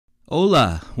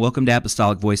Hola, welcome to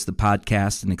Apostolic Voice, the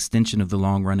podcast, an extension of the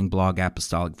long-running blog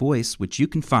Apostolic Voice, which you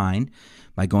can find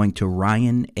by going to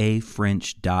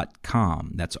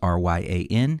ryanafrench.com. That's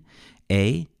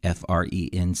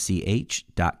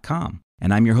RyanAFrench.com.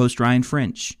 And I'm your host, Ryan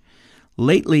French.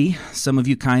 Lately, some of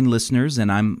you kind listeners,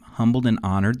 and I'm humbled and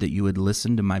honored that you would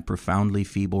listen to my profoundly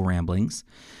feeble ramblings.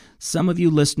 Some of you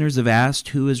listeners have asked,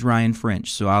 who is Ryan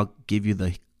French? So I'll give you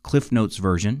the Cliff Notes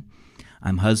version.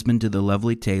 I'm husband to the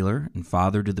lovely Taylor and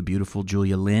father to the beautiful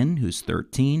Julia Lynn, who's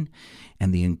 13,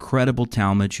 and the incredible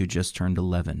Talmadge, who just turned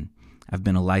 11. I've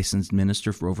been a licensed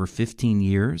minister for over 15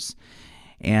 years,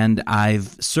 and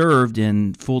I've served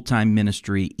in full-time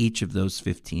ministry each of those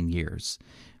 15 years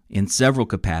in several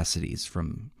capacities,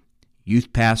 from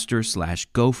youth pastor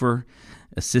 / gopher,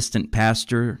 assistant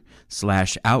pastor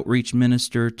 / outreach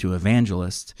minister to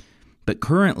evangelist. But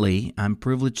currently, I'm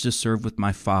privileged to serve with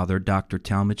my father, Dr.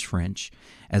 Talmadge French,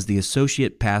 as the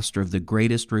associate pastor of the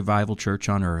greatest revival church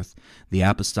on earth, the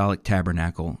Apostolic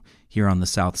Tabernacle, here on the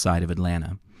south side of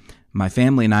Atlanta. My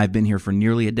family and I have been here for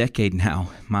nearly a decade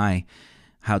now. My,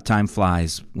 how time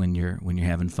flies when you're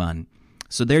having fun.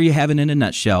 So there you have it in a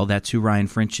nutshell. That's who Ryan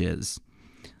French is.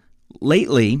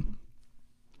 Lately,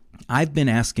 I've been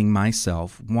asking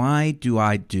myself, why do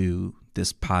I do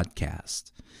this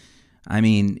podcast? I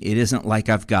mean, it isn't like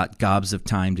I've got gobs of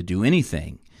time to do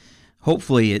anything.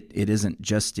 Hopefully, it isn't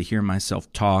just to hear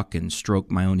myself talk and stroke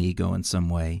my own ego in some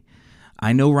way.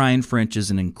 I know Ryan French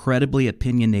is an incredibly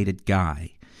opinionated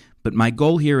guy, but my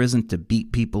goal here isn't to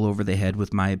beat people over the head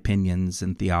with my opinions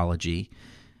and theology.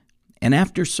 And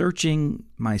after searching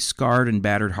my scarred and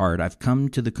battered heart, I've come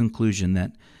to the conclusion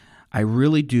that I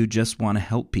really do just want to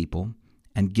help people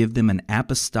and give them an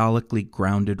apostolically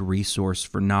grounded resource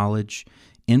for knowledge,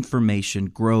 information,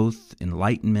 growth,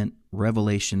 enlightenment,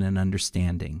 revelation, and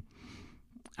understanding.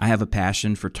 I have a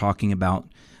passion for talking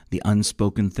about the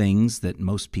unspoken things that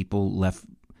most people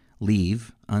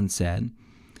leave unsaid.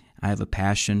 I have a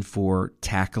passion for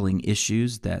tackling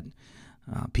issues that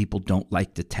people don't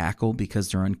like to tackle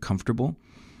because they're uncomfortable.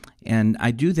 And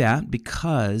I do that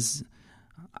because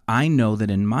I know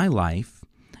that in my life,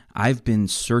 I've been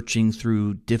searching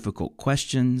through difficult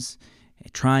questions,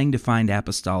 trying to find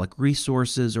apostolic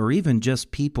resources, or even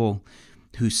just people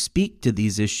who speak to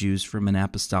these issues from an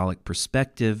apostolic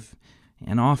perspective,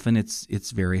 and often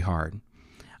it's very hard.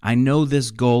 I know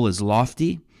this goal is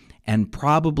lofty and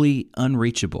probably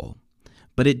unreachable,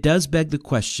 but it does beg the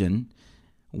question,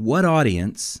 what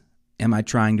audience am I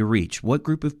trying to reach? What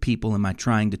group of people am I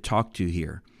trying to talk to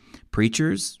here?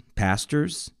 Preachers,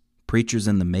 pastors, preachers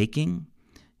in the making,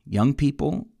 young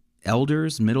people,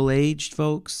 elders, middle-aged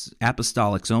folks,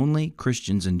 apostolics only,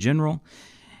 Christians in general?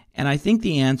 And I think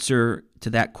the answer to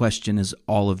that question is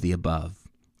all of the above,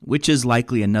 which is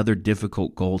likely another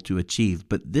difficult goal to achieve.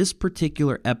 But this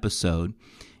particular episode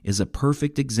is a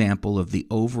perfect example of the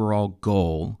overall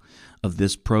goal of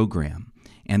this program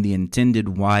and the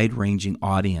intended wide-ranging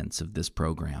audience of this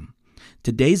program.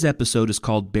 Today's episode is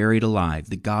called Buried Alive,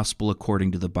 the Gospel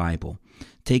According to the Bible,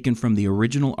 taken from the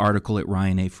original article at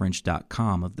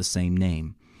ryanafrench.com of the same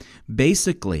name.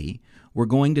 Basically, we're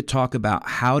going to talk about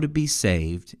how to be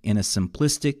saved in a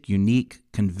simplistic, unique,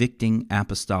 convicting,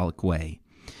 apostolic way.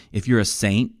 If you're a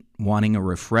saint wanting a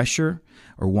refresher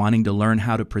or wanting to learn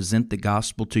how to present the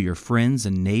gospel to your friends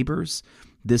and neighbors,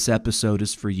 this episode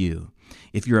is for you.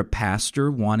 If you're a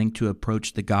pastor wanting to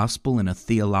approach the gospel in a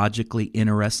theologically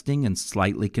interesting and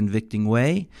slightly convicting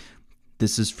way,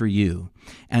 this is for you.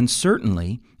 And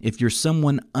certainly, if you're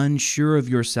someone unsure of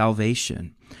your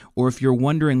salvation, or if you're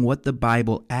wondering what the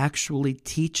Bible actually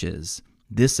teaches,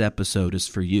 this episode is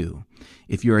for you.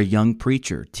 If you're a young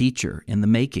preacher, teacher in the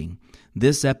making,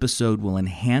 this episode will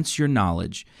enhance your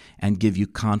knowledge and give you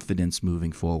confidence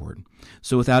moving forward.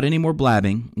 So without any more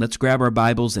blabbing, let's grab our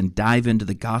Bibles and dive into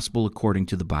the gospel according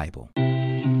to the Bible.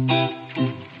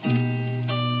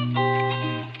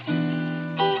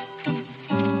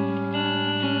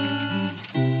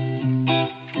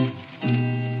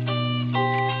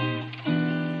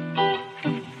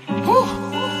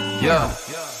 Yeah.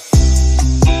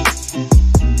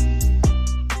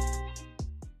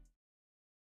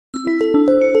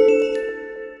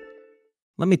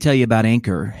 Let me tell you about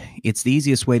Anchor. It's the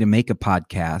easiest way to make a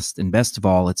podcast, and best of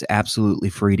all, it's absolutely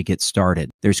free to get started.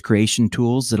 There's creation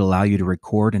tools that allow you to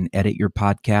record and edit your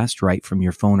podcast right from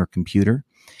your phone or computer.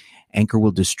 Anchor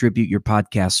will distribute your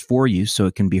podcast for you so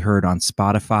it can be heard on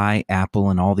Spotify, Apple,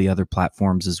 and all the other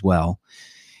platforms as well.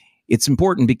 It's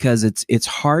important because it's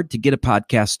hard to get a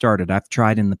podcast started. I've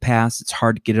tried in the past. It's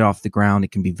hard to get it off the ground.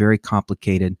 It can be very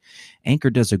complicated. Anchor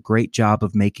does a great job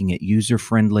of making it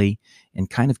user-friendly and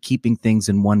kind of keeping things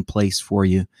in one place for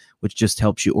you, which just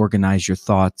helps you organize your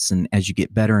thoughts. And as you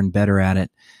get better and better at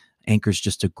it, Anchor's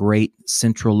just a great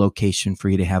central location for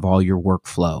you to have all your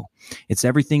workflow. It's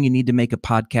everything you need to make a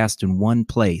podcast in one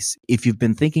place. If you've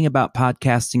been thinking about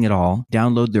podcasting at all,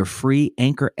 download their free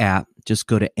Anchor app. Just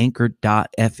go to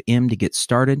anchor.fm to get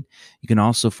started. You can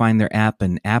also find their app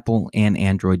in Apple and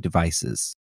Android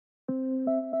devices.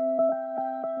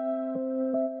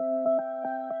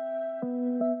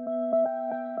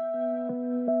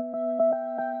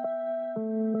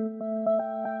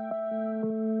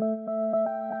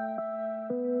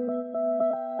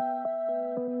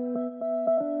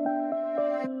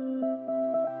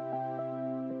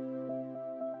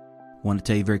 I want to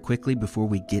tell you very quickly before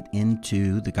we get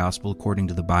into the Gospel According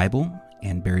to the Bible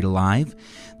and Buried Alive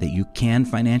that you can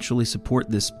financially support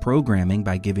this programming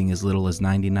by giving as little as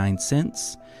 99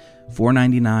 cents,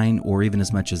 $4.99, or even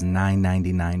as much as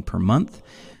 $9.99 per month.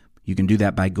 You can do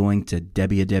that by going to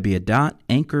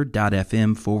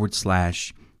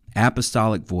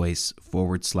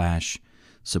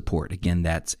www.anchor.fm/apostolicvoice/support. Again,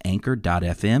 that's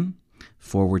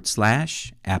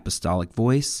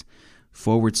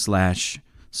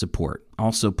anchor.fm/apostolicvoice/support.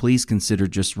 Also, please consider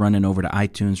just running over to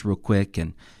iTunes real quick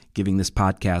and giving this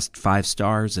podcast 5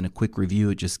 stars and a quick review.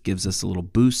 It just gives us a little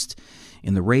boost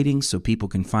in the ratings so people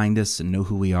can find us and know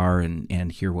who we are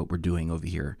and hear what we're doing over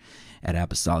here at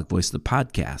Apostolic Voice, the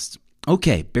podcast.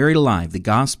 Okay, Buried Alive, the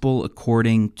Gospel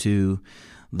According to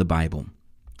the Bible.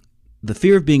 The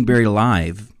fear of being buried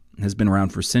alive has been around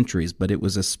for centuries, but it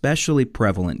was especially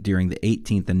prevalent during the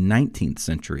 18th and 19th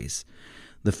centuries.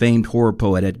 The famed horror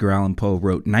poet Edgar Allan Poe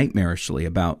wrote nightmarishly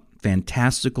about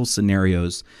fantastical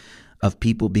scenarios of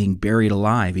people being buried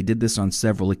alive. He did this on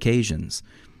several occasions.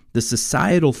 The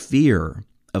societal fear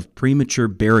of premature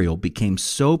burial became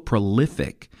so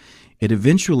prolific, it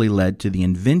eventually led to the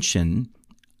invention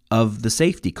of the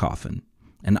safety coffin,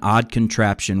 an odd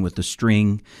contraption with a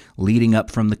string leading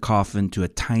up from the coffin to a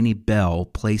tiny bell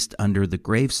placed under the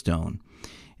gravestone.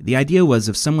 The idea was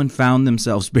if someone found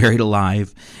themselves buried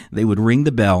alive, they would ring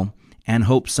the bell and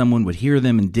hope someone would hear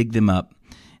them and dig them up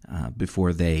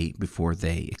before they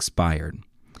expired.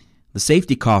 The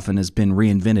safety coffin has been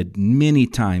reinvented many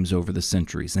times over the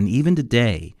centuries, and even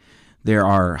today, there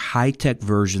are high-tech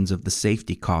versions of the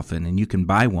safety coffin, and you can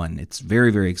buy one. It's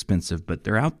very, very expensive, but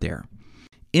they're out there.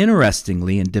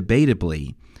 Interestingly and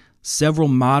debatably, several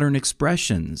modern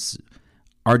expressions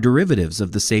are derivatives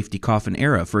of the safety coffin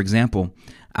era. For example,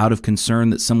 out of concern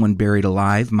that someone buried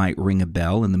alive might ring a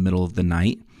bell in the middle of the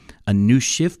night, a new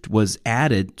shift was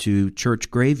added to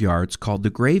church graveyards called the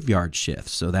graveyard shift.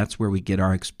 So that's where we get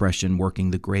our expression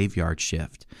working the graveyard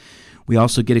shift. We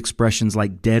also get expressions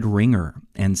like dead ringer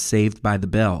and saved by the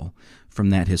bell from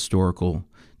that historical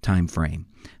time frame.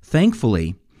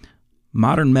 Thankfully,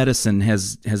 modern medicine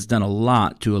has done a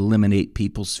lot to eliminate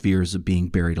people's fears of being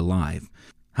buried alive.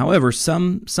 However,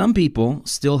 some people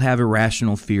still have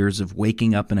irrational fears of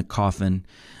waking up in a coffin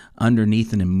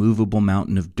underneath an immovable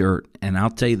mountain of dirt. And I'll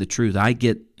tell you the truth, I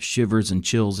get shivers and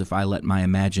chills if I let my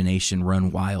imagination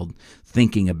run wild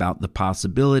thinking about the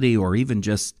possibility or even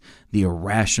just the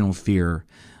irrational fear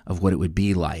of what it would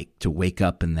be like to wake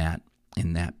up in that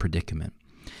predicament.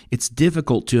 It's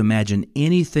difficult to imagine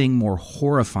anything more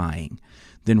horrifying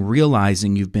than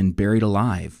realizing you've been buried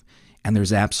alive and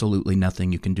there's absolutely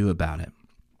nothing you can do about it.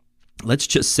 Let's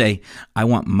just say I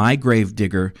want my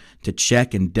gravedigger to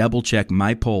check and double-check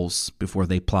my pulse before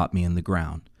they plop me in the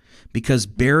ground. Because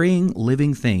burying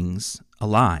living things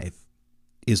alive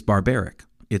is barbaric,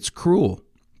 it's cruel,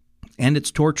 and it's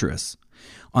torturous.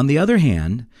 On the other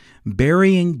hand,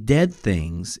 burying dead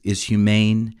things is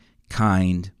humane,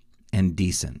 kind, and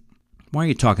decent. Why are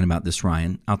you talking about this,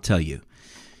 Ryan? I'll tell you.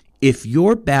 If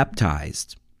you're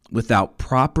baptized without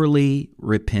properly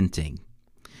repenting,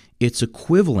 it's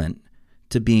equivalent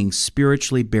to being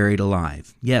spiritually buried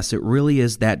alive. Yes, it really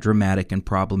is that dramatic and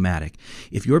problematic.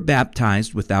 If you're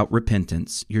baptized without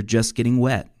repentance, you're just getting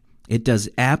wet. It does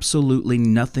absolutely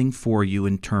nothing for you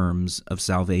in terms of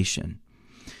salvation.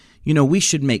 You know, we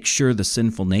should make sure the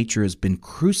sinful nature has been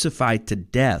crucified to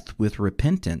death with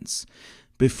repentance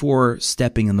before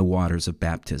stepping in the waters of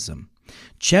baptism.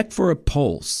 Check for a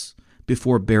pulse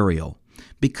before burial,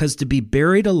 because to be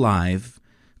buried alive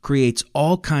creates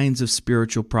all kinds of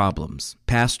spiritual problems.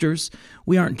 Pastors,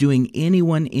 we aren't doing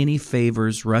anyone any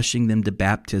favors rushing them to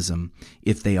baptism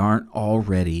if they aren't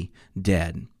already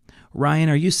dead. Ryan,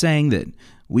 are you saying that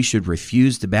we should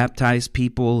refuse to baptize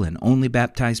people and only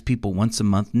baptize people once a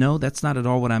month. No, that's not at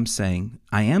all what I'm saying.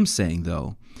 I am saying,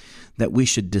 though, that we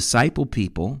should disciple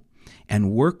people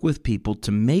and work with people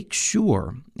to make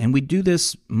sure, and we do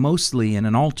this mostly in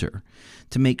an altar,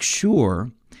 to make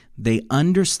sure they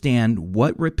understand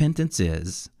what repentance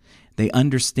is, they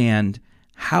understand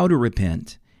how to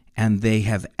repent, and they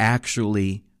have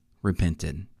actually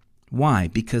repented. Why?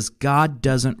 Because God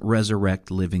doesn't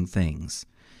resurrect living things.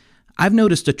 I've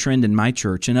noticed a trend in my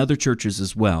church and other churches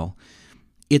as well.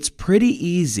 It's pretty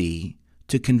easy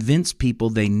to convince people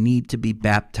they need to be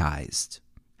baptized.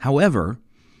 However,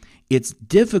 it's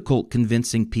difficult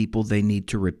convincing people they need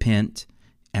to repent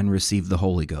and receive the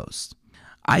Holy Ghost.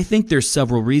 I think there's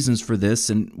several reasons for this,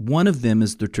 and one of them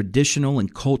is the traditional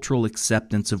and cultural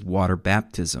acceptance of water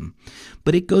baptism.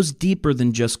 But it goes deeper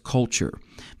than just culture.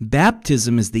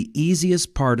 Baptism is the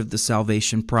easiest part of the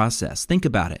salvation process. Think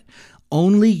about it.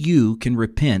 Only you can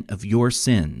repent of your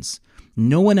sins.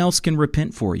 No one else can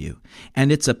repent for you.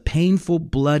 And it's a painful,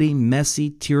 bloody, messy,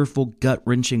 tearful,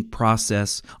 gut-wrenching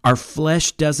process. Our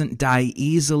flesh doesn't die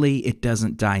easily. It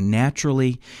doesn't die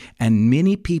naturally. And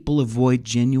many people avoid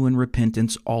genuine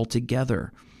repentance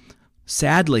altogether.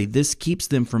 Sadly, this keeps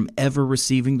them from ever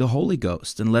receiving the Holy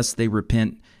Ghost unless they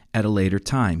repent at a later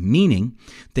time, meaning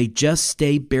they just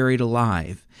stay buried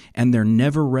alive and they're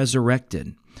never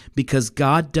resurrected. Because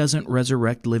God doesn't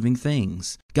resurrect living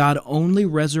things. God only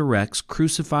resurrects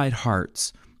crucified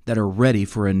hearts that are ready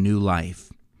for a new life.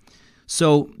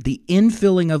 So the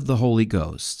infilling of the Holy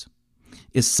Ghost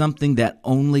is something that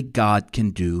only God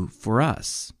can do for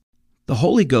us. The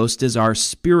Holy Ghost is our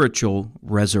spiritual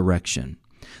resurrection.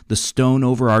 The stone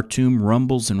over our tomb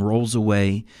rumbles and rolls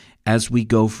away as we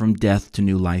go from death to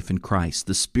new life in Christ.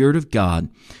 The Spirit of God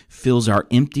fills our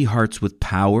empty hearts with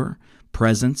power,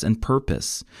 presence, and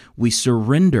purpose. We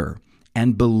surrender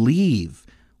and believe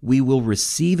we will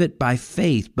receive it by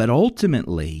faith, but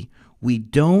ultimately we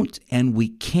don't and we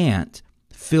can't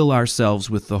fill ourselves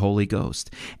with the Holy Ghost.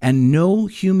 And no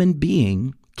human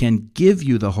being can give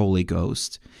you the Holy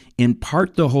Ghost,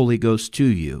 impart the Holy Ghost to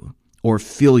you, or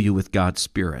fill you with God's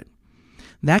Spirit.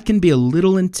 That can be a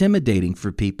little intimidating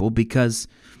for people because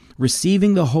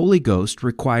receiving the Holy Ghost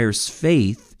requires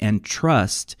faith and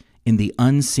trust in the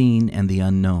unseen and the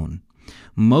unknown.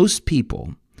 Most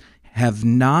people have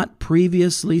not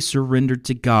previously surrendered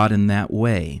to God in that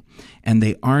way, and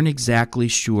they aren't exactly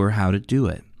sure how to do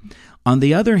it. On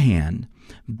the other hand,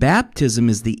 baptism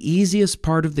is the easiest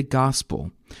part of the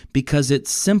gospel because it's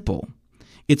simple.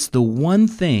 It's the one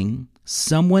thing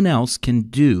someone else can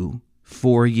do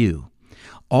for you.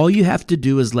 All you have to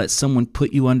do is let someone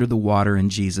put you under the water in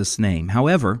Jesus' name.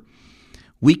 However,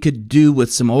 we could do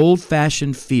with some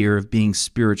old-fashioned fear of being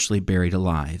spiritually buried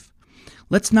alive.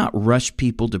 Let's not rush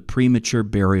people to premature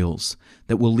burials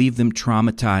that will leave them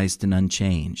traumatized and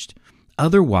unchanged.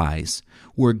 Otherwise,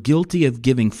 we're guilty of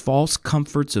giving false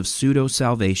comforts of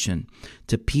pseudo-salvation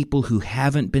to people who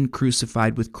haven't been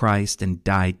crucified with Christ and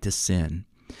died to sin.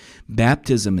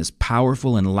 Baptism is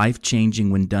powerful and life-changing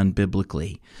when done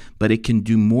biblically, but it can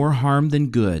do more harm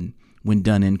than good when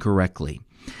done incorrectly.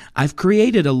 I've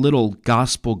created a little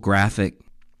gospel graphic.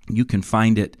 You can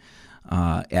find it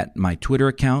at my Twitter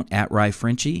account,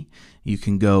 @RyeFrenchy. You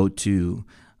can go to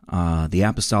the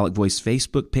Apostolic Voice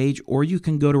Facebook page, or you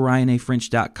can go to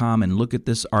ryanafrench.com and look at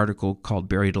this article called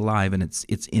Buried Alive, and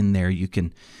it's in there. You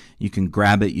can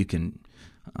grab it, you can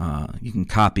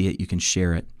copy it, you can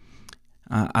share it.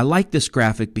 I like this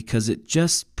graphic because it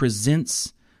just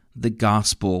presents the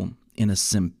gospel in a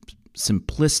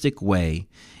simplistic way,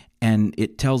 and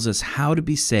it tells us how to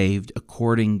be saved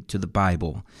according to the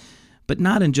Bible, but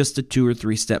not in just a 2 or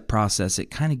 3 step process. It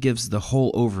kind of gives the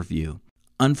whole overview.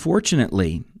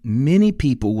 Unfortunately, many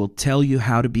people will tell you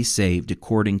how to be saved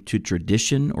according to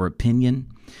tradition or opinion,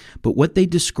 but what they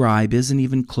describe isn't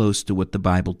even close to what the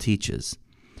Bible teaches.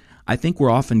 I think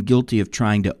we're often guilty of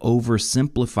trying to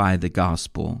oversimplify the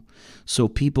gospel so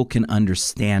people can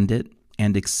understand it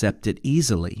and accept it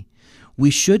easily.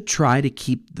 We should try to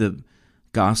keep the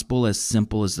gospel as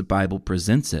simple as the Bible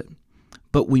presents it,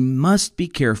 but we must be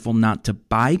careful not to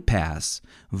bypass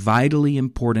vitally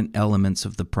important elements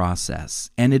of the process,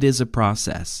 and it is a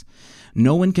process.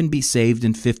 No one can be saved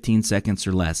in 15 seconds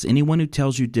or less. Anyone who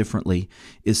tells you differently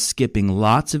is skipping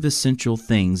lots of essential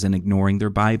things and ignoring their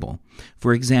Bible.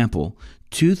 For example,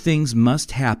 2 things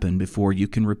must happen before you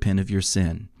can repent of your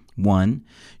sin. 1,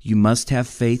 you must have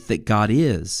faith that God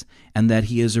is and that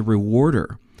He is a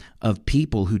rewarder of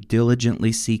people who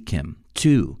diligently seek Him.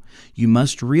 2, you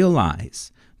must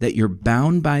realize that you're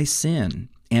bound by sin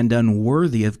and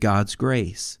unworthy of God's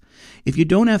grace. If you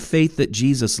don't have faith that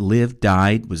Jesus lived,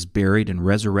 died, was buried, and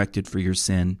resurrected for your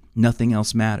sin, nothing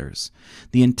else matters.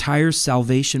 The entire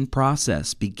salvation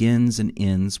process begins and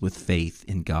ends with faith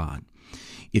in God.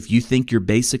 If you think you're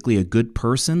basically a good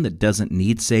person that doesn't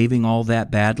need saving all that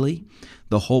badly,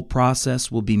 the whole process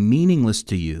will be meaningless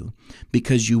to you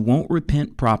because you won't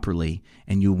repent properly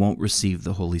and you won't receive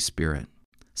the Holy Spirit.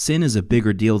 Sin is a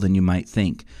bigger deal than you might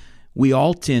think. We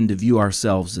all tend to view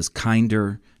ourselves as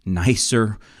kinder,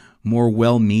 nicer, more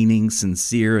well-meaning,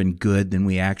 sincere, and good than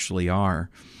we actually are.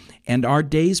 And our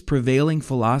day's prevailing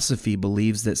philosophy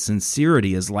believes that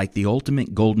sincerity is like the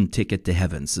ultimate golden ticket to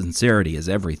heaven. Sincerity is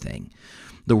everything.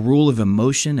 The rule of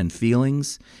emotion and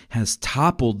feelings has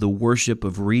toppled the worship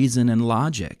of reason and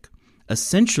logic.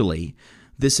 Essentially,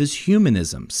 this is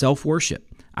humanism, self-worship.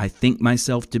 I think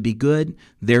myself to be good,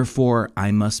 therefore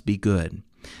I must be good.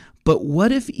 But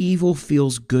what if evil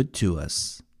feels good to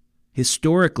us?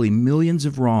 Historically, millions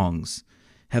of wrongs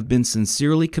have been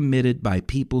sincerely committed by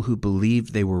people who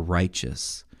believed they were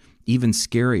righteous. Even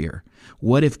scarier,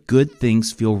 what if good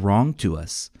things feel wrong to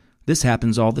us? This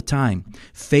happens all the time.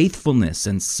 Faithfulness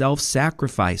and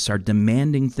self-sacrifice are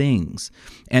demanding things,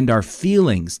 and our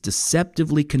feelings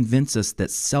deceptively convince us that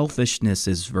selfishness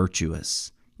is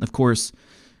virtuous. Of course,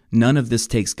 none of this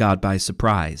takes God by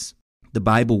surprise. The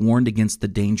Bible warned against the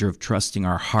danger of trusting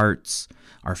our hearts,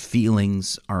 our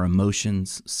feelings, our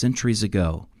emotions centuries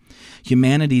ago.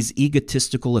 Humanity's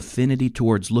egotistical affinity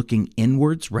towards looking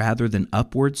inwards rather than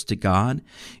upwards to God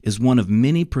is one of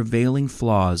many prevailing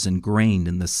flaws ingrained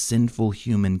in the sinful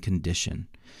human condition.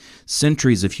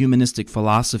 Centuries of humanistic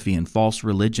philosophy and false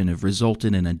religion have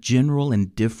resulted in a general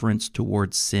indifference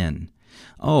towards sin.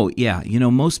 Oh, yeah,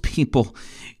 most people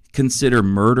consider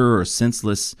murder or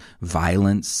senseless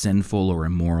violence sinful or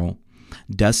immoral.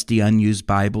 Dusty, unused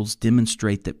Bibles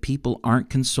demonstrate that people aren't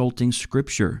consulting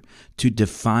Scripture to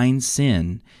define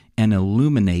sin and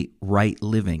illuminate right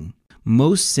living.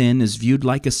 Most sin is viewed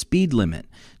like a speed limit,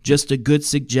 just a good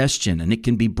suggestion, and it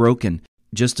can be broken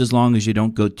just as long as you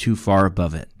don't go too far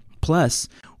above it. Plus,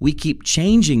 we keep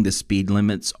changing the speed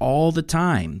limits all the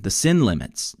time, the sin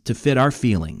limits, to fit our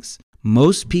feelings.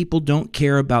 Most people don't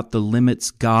care about the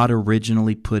limits God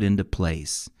originally put into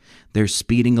place. They're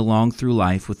speeding along through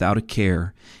life without a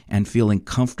care and feeling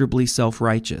comfortably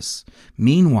self-righteous.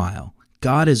 Meanwhile,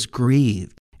 God is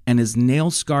grieved, and His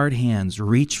nail-scarred hands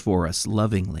reach for us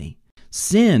lovingly.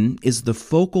 Sin is the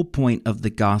focal point of the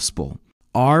gospel.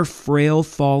 Our frail,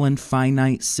 fallen,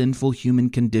 finite, sinful human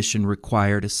condition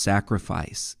required a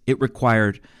sacrifice. It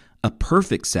required a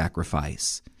perfect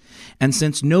sacrifice. And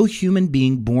since no human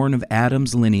being born of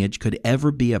Adam's lineage could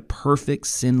ever be a perfect,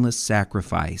 sinless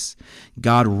sacrifice,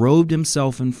 God robed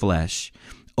Himself in flesh,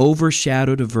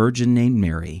 overshadowed a virgin named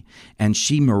Mary, and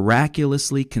she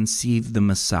miraculously conceived the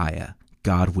Messiah,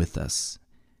 God with us,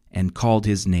 and called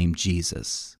His name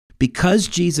Jesus. Because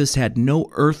Jesus had no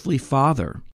earthly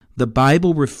father, the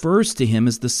Bible refers to Him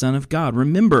as the Son of God.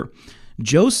 Remember,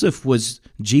 Joseph was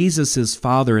Jesus'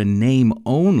 father in name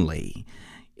only.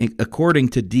 According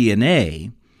to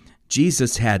DNA,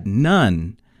 Jesus had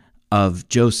none of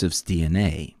Joseph's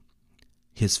DNA.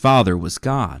 His father was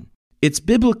God. It's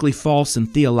biblically false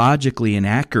and theologically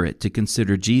inaccurate to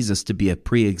consider Jesus to be a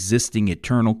pre-existing,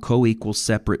 eternal, co-equal,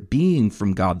 separate being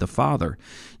from God the Father.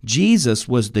 Jesus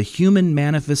was the human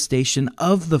manifestation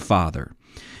of the Father.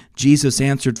 Jesus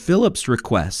answered Philip's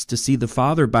request to see the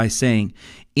Father by saying,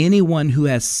 "Anyone who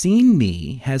has seen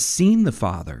me has seen the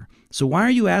Father." So why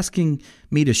are you asking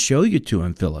me to show you to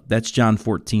him, Philip? That's John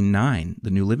 14:9,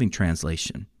 the New Living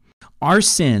Translation. Our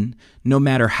sin, no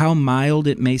matter how mild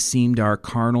it may seem to our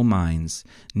carnal minds,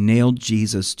 nailed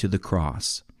Jesus to the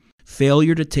cross.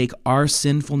 Failure to take our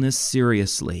sinfulness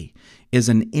seriously is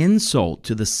an insult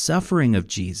to the suffering of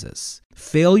Jesus.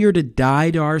 Failure to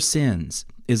die to our sins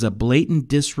is a blatant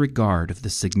disregard of the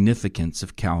significance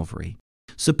of Calvary.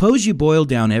 Suppose you boil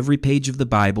down every page of the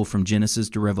Bible from Genesis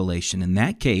to Revelation. In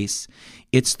that case,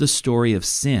 it's the story of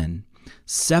sin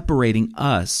separating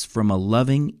us from a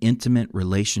loving, intimate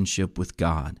relationship with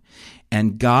God,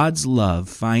 and God's love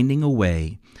finding a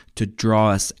way to draw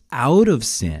us out of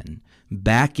sin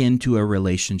back into a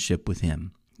relationship with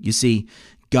Him. You see,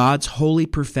 God's holy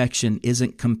perfection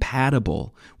isn't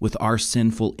compatible with our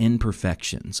sinful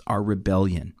imperfections, our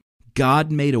rebellion.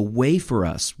 God made a way for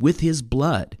us with His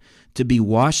blood to be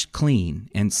washed clean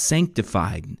and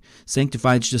sanctified.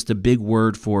 Sanctified is just a big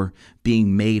word for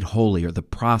being made holy, or the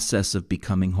process of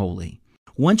becoming holy.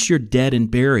 Once you're dead and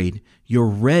buried, you're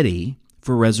ready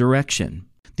for resurrection.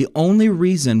 The only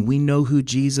reason we know who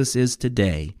Jesus is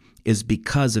today is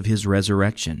because of His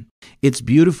resurrection. It's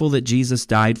beautiful that Jesus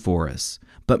died for us,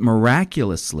 but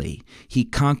miraculously, he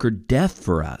conquered death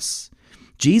for us.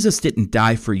 Jesus didn't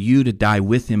die for you to die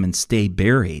with him and stay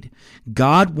buried.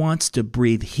 God wants to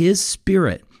breathe his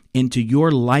Spirit into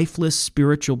your lifeless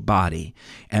spiritual body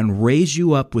and raise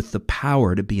you up with the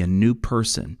power to be a new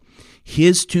person.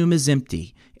 His tomb is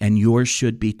empty, and yours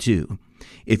should be too.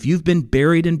 If you've been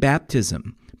buried in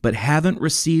baptism, but haven't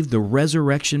received the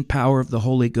resurrection power of the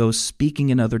Holy Ghost speaking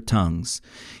in other tongues,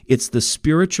 it's the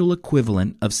spiritual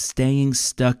equivalent of staying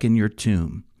stuck in your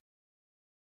tomb.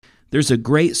 There's a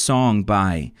great song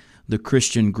by the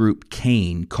Christian group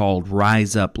Cain called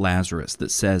Rise Up, Lazarus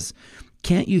that says,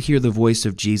 "Can't you hear the voice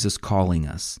of Jesus calling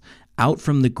us out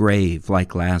from the grave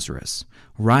like Lazarus?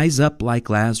 Rise up like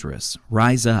Lazarus,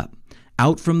 rise up,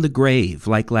 out from the grave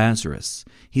like Lazarus.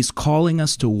 He's calling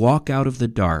us to walk out of the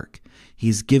dark.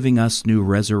 He's giving us new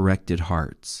resurrected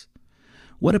hearts."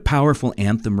 What a powerful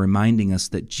anthem reminding us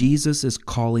that Jesus is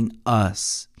calling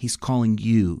us. He's calling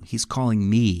you. He's calling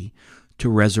me to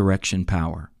resurrection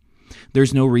power.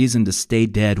 There's no reason to stay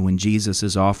dead when Jesus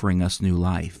is offering us new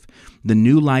life. The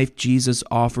new life Jesus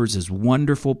offers is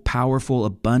wonderful, powerful,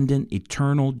 abundant,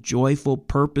 eternal, joyful,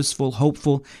 purposeful,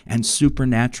 hopeful, and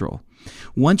supernatural.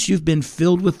 Once you've been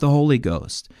filled with the Holy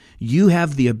Ghost, you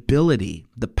have the ability,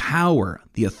 the power,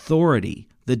 the authority,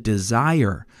 the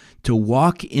desire to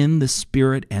walk in the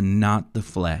Spirit and not the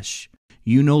flesh.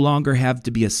 You no longer have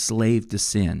to be a slave to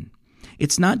sin.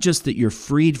 It's not just that you're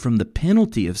freed from the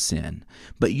penalty of sin,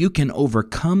 but you can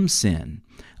overcome sin.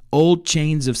 Old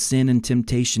chains of sin and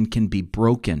temptation can be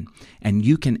broken, and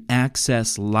you can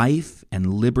access life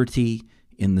and liberty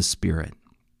in the Spirit.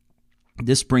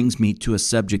 This brings me to a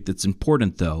subject that's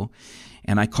important, though,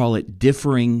 and I call it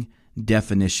differing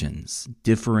definitions.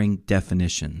 Differing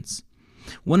definitions.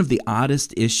 One of the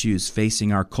oddest issues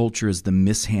facing our culture is the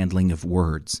mishandling of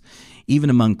words.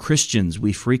 Even among Christians,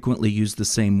 we frequently use the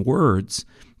same words,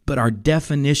 but our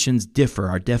definitions differ.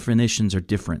 Our definitions are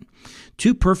different.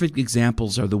 Two perfect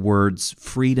examples are the words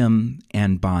freedom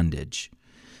and bondage.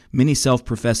 Many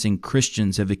self-professing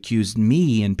Christians have accused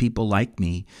me and people like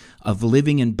me of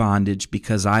living in bondage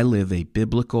because I live a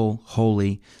biblical,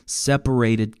 holy,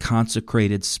 separated,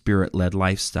 consecrated, Spirit-led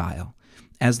lifestyle.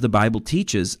 As the Bible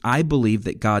teaches, I believe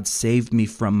that God saved me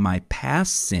from my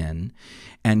past sin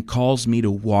and calls me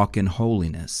to walk in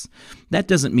holiness. That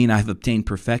doesn't mean I've obtained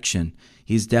perfection.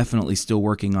 He's definitely still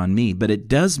working on me, but it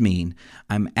does mean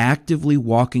I'm actively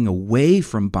walking away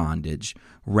from bondage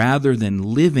rather than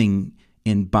living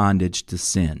in bondage to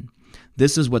sin.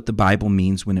 This is what the Bible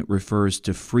means when it refers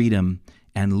to freedom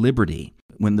and liberty.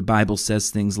 When the Bible says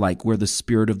things like, where the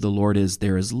Spirit of the Lord is,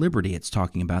 there is liberty, it's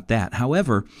talking about that.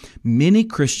 However, many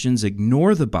Christians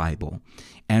ignore the Bible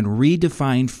and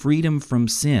redefine freedom from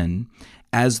sin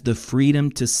as the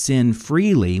freedom to sin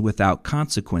freely without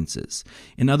consequences.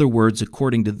 In other words,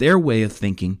 according to their way of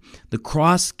thinking, the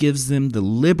cross gives them the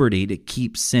liberty to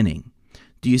keep sinning.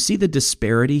 Do you see the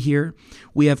disparity here?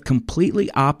 We have completely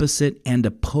opposite and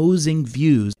opposing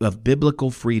views of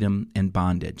biblical freedom and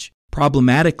bondage.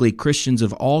 Problematically, Christians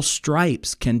of all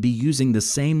stripes can be using the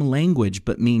same language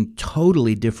but mean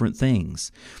totally different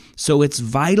things. So it's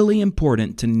vitally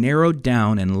important to narrow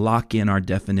down and lock in our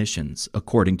definitions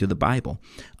according to the Bible.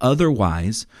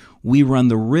 Otherwise, we run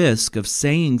the risk of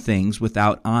saying things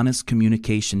without honest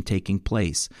communication taking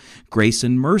place. Grace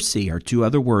and mercy are two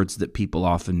other words that people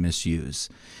often misuse.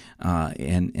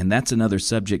 And that's another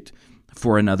subject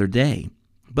for another day.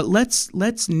 But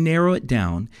let's narrow it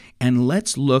down and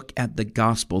let's look at the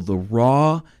gospel, the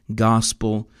raw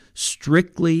gospel,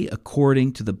 strictly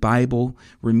according to the Bible,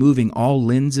 removing all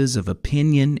lenses of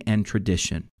opinion and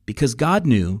tradition. Because God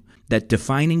knew that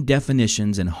defining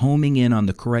definitions and homing in on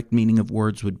the correct meaning of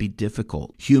words would be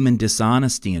difficult. Human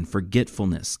dishonesty and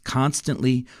forgetfulness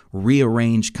constantly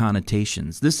rearrange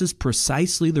connotations. This is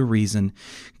precisely the reason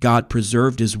God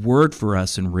preserved His Word for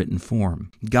us in written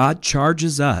form. God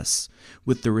charges us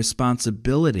with the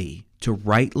responsibility to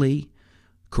rightly,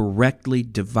 correctly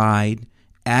divide,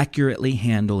 accurately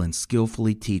handle, and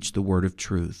skillfully teach the word of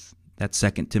truth. That's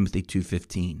 2 Timothy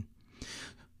 2:15.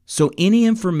 So any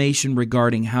information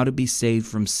regarding how to be saved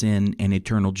from sin and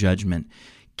eternal judgment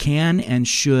can and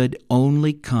should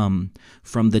only come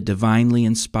from the divinely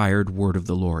inspired word of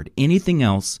the Lord. Anything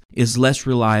else is less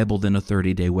reliable than a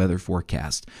 30-day weather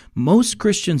forecast. Most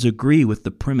Christians agree with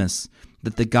the premise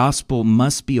that the gospel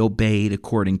must be obeyed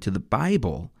according to the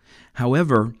Bible.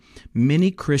 However,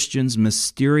 many Christians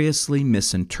mysteriously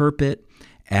misinterpret,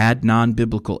 add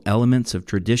non-biblical elements of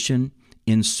tradition,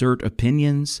 insert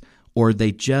opinions, or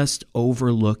they just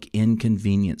overlook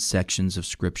inconvenient sections of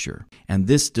Scripture. And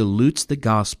this dilutes the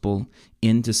gospel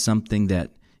into something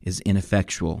that is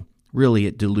ineffectual Really,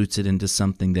 it dilutes it into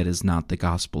something that is not the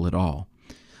gospel at all.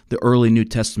 The early New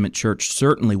Testament church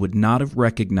certainly would not have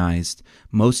recognized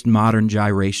most modern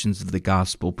gyrations of the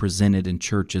gospel presented in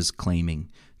churches claiming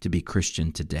to be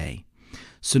Christian today.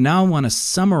 So now I want to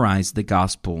summarize the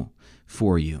gospel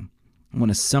for you. I want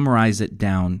to summarize it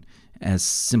down as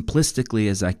simplistically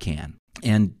as I can.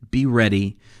 And be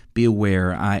ready, be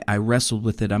aware. I wrestled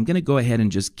with it. I'm going to go ahead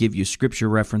and just give you scripture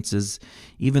references,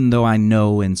 even though I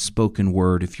know in spoken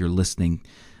word, if you're listening,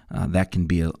 that can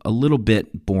be a little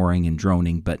bit boring and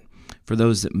droning, but for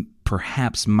those that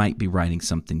perhaps might be writing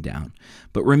something down.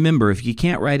 But remember, if you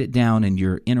can't write it down and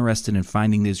you're interested in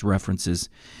finding these references,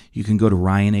 you can go to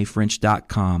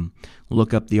ryanafrench.com,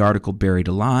 look up the article Buried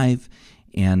Alive,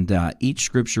 and each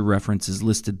scripture reference is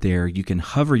listed there. You can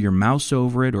hover your mouse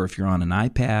over it, or if you're on an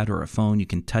iPad or a phone, you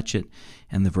can touch it,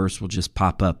 and the verse will just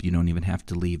pop up. You don't even have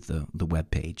to leave the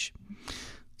web page.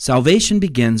 Salvation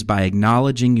begins by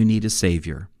acknowledging you need a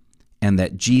Savior, and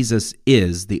that Jesus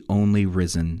is the only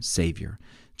risen Savior.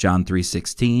 John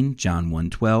 3:16, John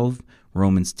 1:12,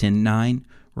 Romans 10:9,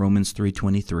 Romans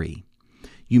 3:23.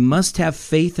 You must have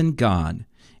faith in God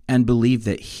and believe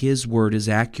that His Word is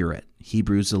accurate.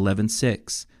 Hebrews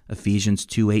 11:6, Ephesians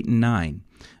 2:8 and 9,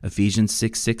 Ephesians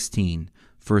 6:16,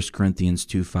 1 Corinthians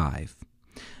 2:5.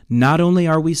 Not only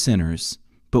are we sinners,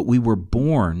 but we were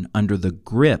born under the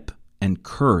grip and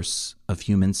curse of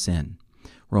human sin.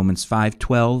 Romans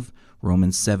 5:12,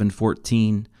 Romans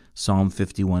 7:14, Psalm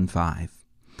 51:5.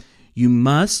 You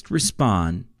must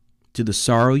respond to the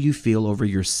sorrow you feel over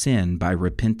your sin by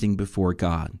repenting before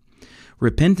God.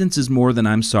 Repentance is more than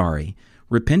I'm sorry.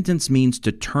 Repentance means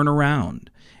to turn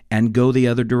around and go the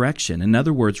other direction. In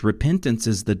other words, repentance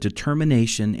is the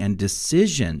determination and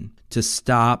decision to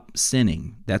stop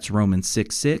sinning. That's Romans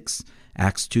 6:6,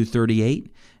 Acts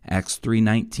 2:38, Acts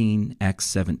 3:19, Acts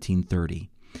 17:30.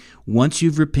 Once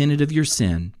you've repented of your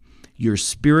sin, you're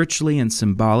spiritually and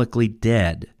symbolically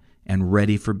dead and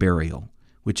ready for burial,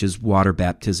 which is water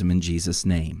baptism in Jesus'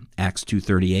 name. Acts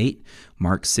 2:38,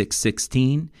 Mark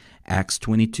 6:16, Acts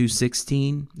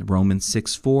 22:16, Romans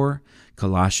 6:4,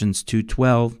 Colossians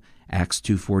 2:12, Acts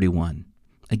 2:41.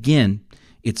 Again,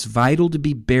 it's vital to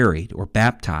be buried or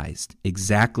baptized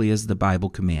exactly as the Bible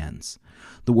commands.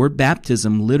 The word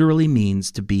baptism literally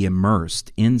means to be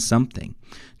immersed in something.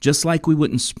 Just like we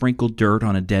wouldn't sprinkle dirt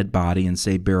on a dead body and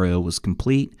say burial was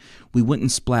complete, we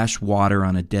wouldn't splash water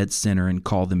on a dead sinner and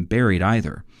call them buried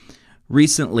either.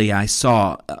 Recently, I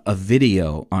saw a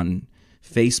video on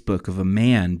Facebook of a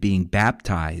man being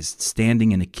baptized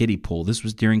standing in a kiddie pool. This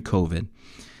was during COVID,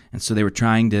 and so they were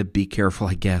trying to be careful,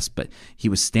 I guess, but he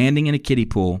was standing in a kiddie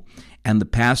pool, and the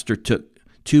pastor took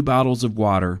 2 bottles of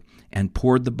water and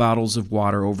poured the bottles of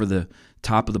water over the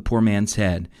top of the poor man's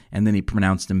head, and then he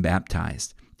pronounced him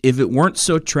baptized. If it weren't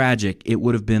so tragic, it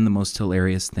would have been the most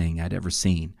hilarious thing I'd ever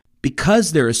seen.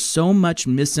 Because there is so much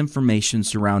misinformation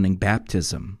surrounding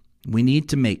baptism, we need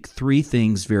to make 3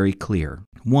 things very clear.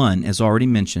 1, as already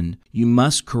mentioned, you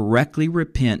must correctly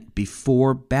repent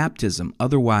before baptism,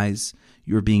 otherwise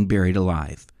you're being buried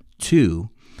alive. 2,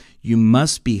 you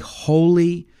must be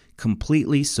wholly,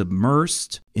 completely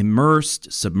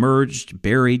immersed, submerged,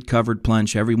 buried, covered,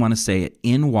 plunged, however you want to say it,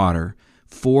 in water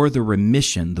for the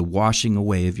remission, the washing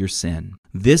away of your sin.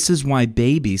 This is why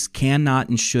babies cannot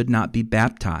and should not be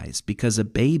baptized, because a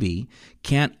baby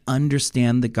can't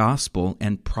understand the gospel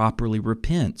and properly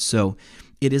repent. So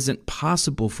it isn't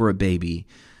possible for a baby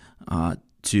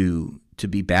to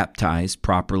be baptized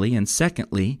properly. And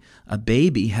secondly, a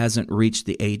baby hasn't reached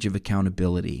the age of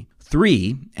accountability.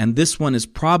 3, and this one is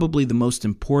probably the most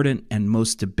important and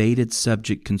most debated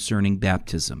subject concerning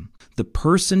baptism. The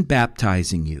person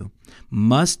baptizing you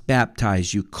must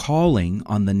baptize you calling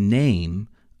on the name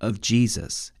of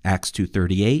Jesus. Acts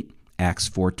 2:38, Acts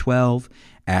 4:12,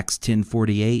 Acts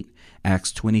 10:48,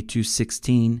 Acts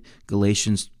 22:16,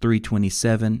 Galatians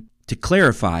 3:27. To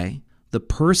clarify, the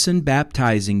person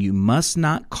baptizing you must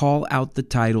not call out the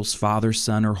titles Father,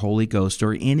 Son, or Holy Ghost,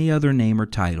 or any other name or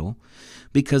title,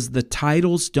 because the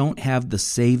titles don't have the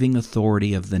saving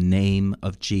authority of the name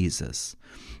of Jesus.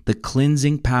 The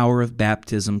cleansing power of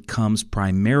baptism comes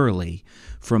primarily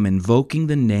from invoking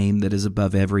the name that is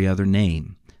above every other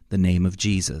name, the name of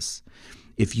Jesus.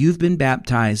 If you've been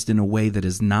baptized in a way that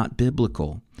is not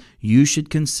biblical, you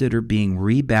should consider being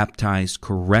rebaptized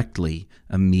correctly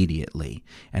immediately.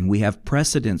 And we have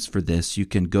precedents for this. You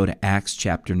can go to Acts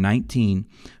chapter 19,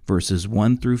 verses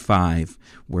 1 through 5,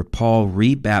 where Paul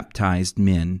rebaptized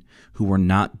men who were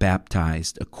not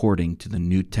baptized according to the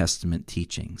New Testament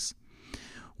teachings.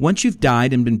 Once you've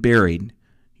died and been buried,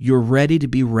 you're ready to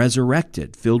be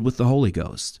resurrected, filled with the Holy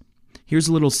Ghost. Here's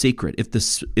a little secret. If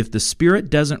the Spirit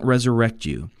doesn't resurrect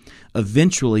you,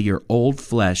 eventually your old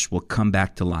flesh will come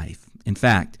back to life. In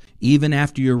fact, even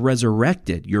after you're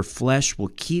resurrected, your flesh will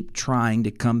keep trying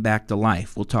to come back to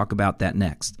life. We'll talk about that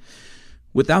next.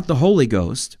 Without the Holy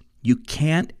Ghost, you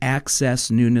can't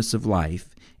access newness of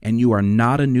life, and you are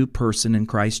not a new person in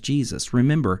Christ Jesus.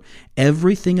 Remember,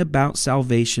 everything about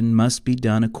salvation must be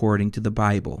done according to the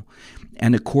Bible.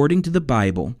 And according to the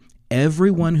Bible,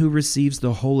 everyone who receives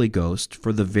the Holy Ghost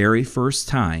for the very first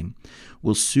time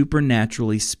will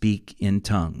supernaturally speak in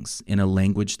tongues, in a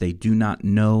language they do not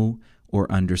know or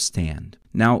understand.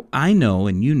 Now, I know,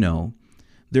 and you know,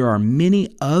 there are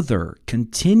many other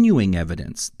continuing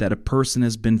evidence that a person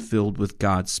has been filled with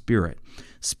God's Spirit.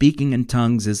 Speaking in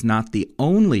tongues is not the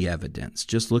only evidence.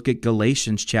 Just look at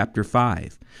Galatians chapter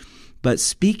 5. But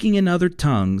speaking in other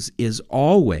tongues is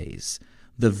always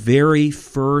the very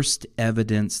first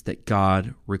evidence that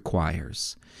God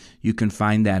requires. You can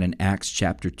find that in Acts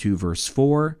chapter 2, verse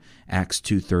 4, Acts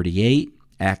 2:38,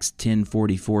 Acts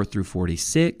 10:44 through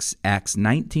 46, Acts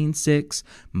 19:6,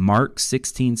 Mark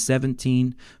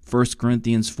 16:17, 1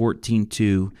 Corinthians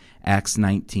 14:2, Acts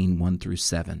 19:1 through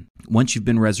 7. Once you've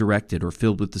been resurrected or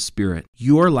filled with the Spirit,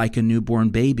 you're like a newborn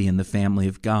baby in the family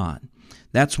of God.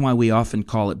 That's why we often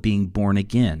call it being born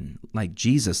again, like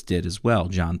Jesus did as well,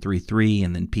 John 3:3,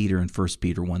 and then Peter in 1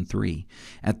 Peter 1:3.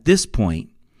 At this point,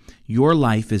 your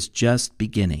life is just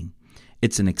beginning.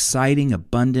 It's an exciting,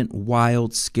 abundant,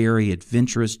 wild, scary,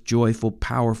 adventurous, joyful,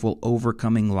 powerful,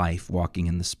 overcoming life walking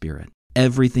in the Spirit.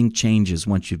 Everything changes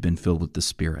once you've been filled with the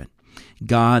Spirit.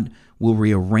 God will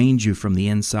rearrange you from the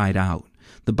inside out.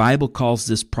 The Bible calls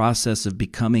this process of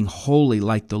becoming holy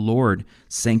like the Lord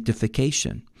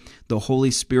sanctification. The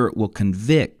Holy Spirit will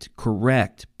convict,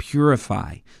 correct,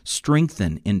 purify,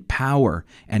 strengthen, empower,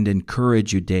 and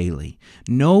encourage you daily.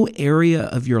 No area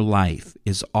of your life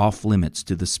is off limits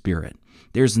to the Spirit.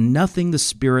 There's nothing the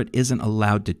Spirit isn't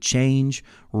allowed to change,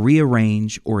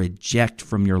 rearrange, or eject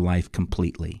from your life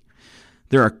completely.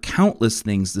 There are countless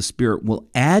things the Spirit will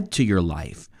add to your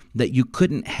life that you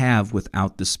couldn't have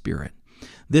without the Spirit.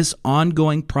 This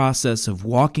ongoing process of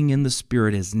walking in the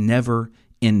Spirit is never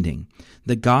ending.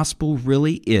 The gospel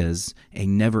really is a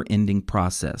never-ending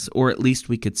process, or at least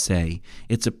we could say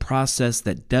it's a process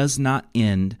that does not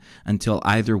end until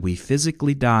either we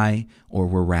physically die or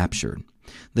we're raptured.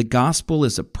 The gospel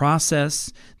is a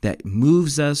process that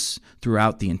moves us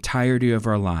throughout the entirety of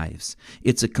our lives.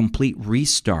 It's a complete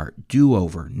restart,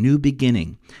 do-over, new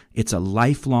beginning. It's a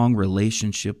lifelong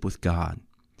relationship with God.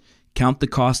 Count the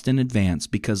cost in advance,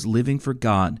 because living for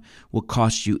God will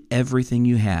cost you everything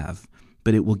you have,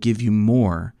 but it will give you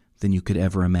more than you could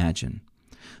ever imagine.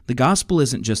 The gospel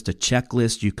isn't just a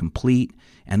checklist you complete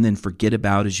and then forget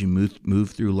about as you move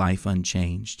through life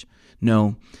unchanged.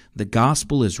 No, the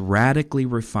gospel is radically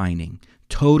refining,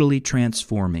 totally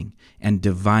transforming, and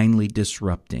divinely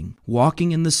disrupting.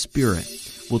 Walking in the Spirit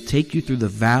will take you through the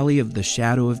valley of the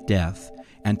shadow of death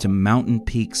and to mountain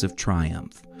peaks of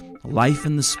triumph. Life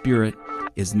in the Spirit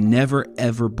is never,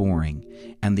 ever boring,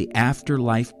 and the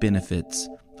afterlife benefits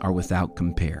are without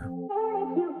compare.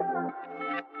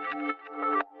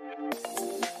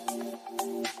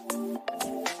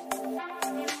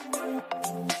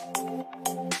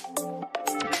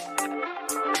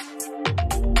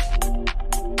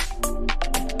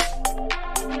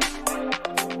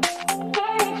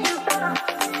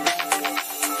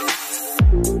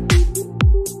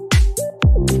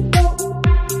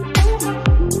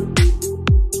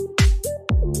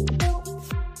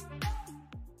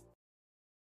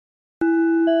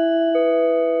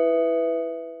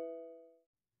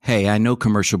 Hey, I know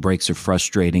commercial breaks are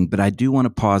frustrating, but I do want to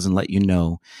pause and let you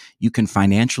know you can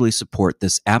financially support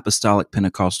this apostolic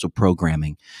Pentecostal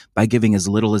programming by giving as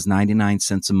little as 99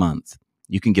 cents a month.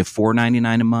 You can give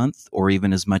 $4.99 a month or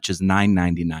even as much as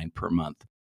 $9.99 per month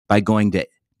by going to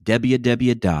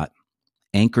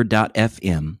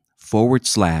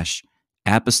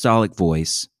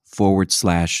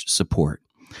www.anchor.fm/apostolicvoice/support.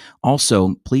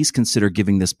 Also, please consider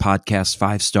giving this podcast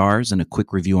 5 stars and a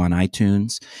quick review on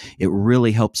iTunes. It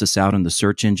really helps us out in the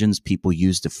search engines people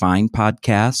use to find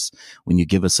podcasts when you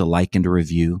give us a like and a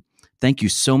review. Thank you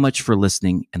so much for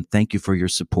listening, and thank you for your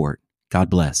support. God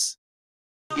bless.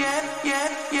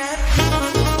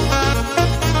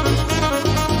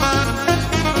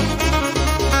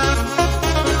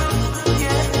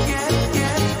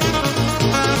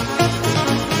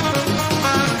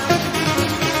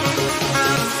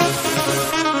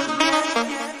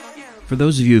 For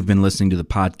those of you who've been listening to the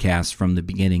podcast from the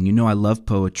beginning, you know I love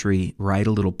poetry, write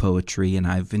a little poetry, and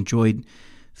I've enjoyed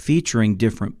featuring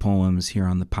different poems here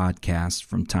on the podcast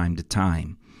from time to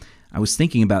time. I was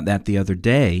thinking about that the other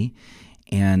day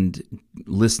and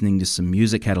listening to some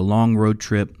music. Had a long road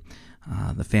trip.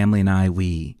 The family and I,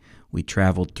 we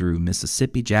traveled through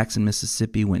Mississippi, Jackson,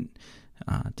 Mississippi, went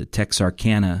to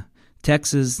Texarkana,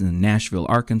 Texas, and Nashville,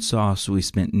 Arkansas. So we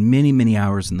spent many, many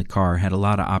hours in the car, had a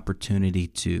lot of opportunity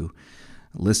to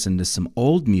listen to some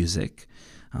old music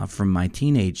from my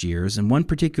teenage years. And one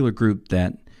particular group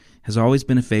that has always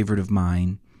been a favorite of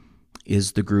mine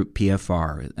is the group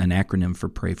PFR, an acronym for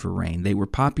Pray for Rain. They were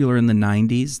popular in the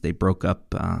 90s. They broke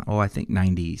up, I think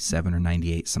 97 or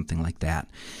 98, something like that.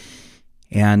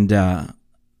 And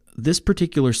this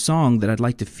particular song that I'd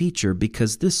like to feature,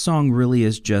 because this song really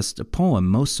is just a poem.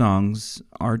 Most songs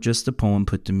are just a poem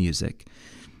put to music.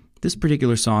 This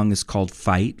particular song is called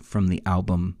Fight, from the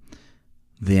album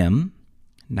Them,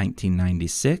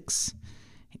 1996.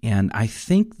 And I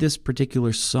think this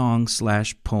particular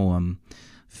song/poem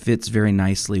fits very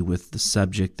nicely with the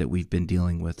subject that we've been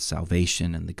dealing with,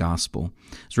 salvation and the gospel.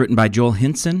 It's written by Joel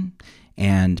Henson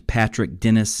and Patrick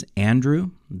Dennis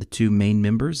Andrew, the two main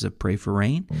members of Pray for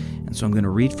Rain. And so I'm going to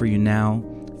read for you now,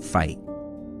 Fight.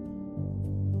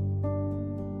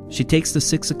 She takes the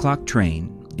 6 o'clock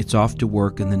train. It's off to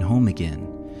work and then home again.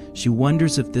 She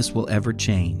wonders if this will ever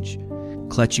change.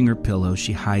 Clutching her pillow,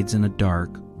 she hides in a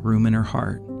dark room in her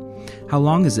heart. How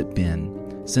long has it been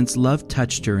since love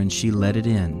touched her and she let it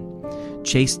in?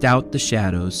 Chased out the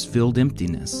shadows, filled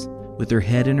emptiness. With her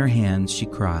head in her hands, she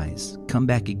cries, "Come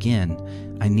back again.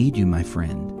 I need you, my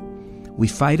friend." We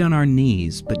fight on our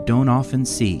knees, but don't often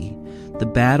see the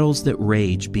battles that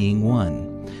rage being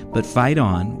won. But fight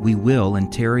on, we will,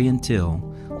 and tarry until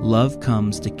love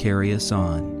comes to carry us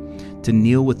on, to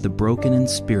kneel with the broken in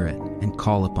spirit and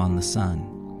call upon the Son.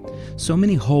 So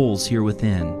many holes here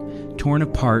within, torn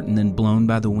apart and then blown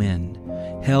by the wind.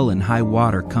 Hell and high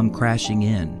water come crashing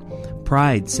in.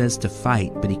 Pride says to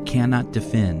fight, but he cannot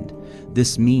defend.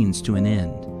 This means to an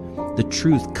end. The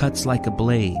truth cuts like a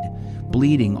blade,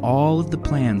 bleeding all of the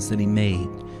plans that he made.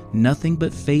 Nothing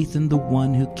but faith in the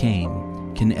one who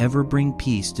came can ever bring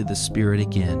peace to the spirit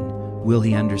again. Will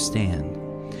he understand?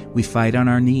 We fight on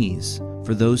our knees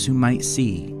for those who might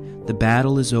see. The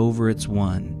battle is over, it's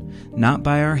won. Not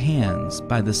by our hands,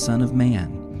 by the Son of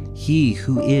Man. He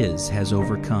who is has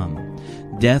overcome.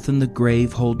 Death and the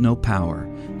grave hold no power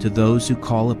to those who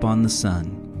call upon the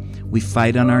Son. We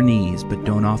fight on our knees, but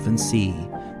don't often see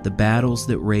the battles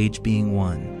that rage being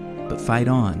won. But fight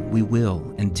on, we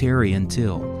will, and tarry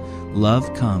until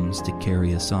love comes to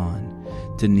carry us on,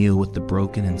 to kneel with the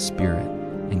broken in spirit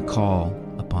and call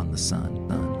upon the Son.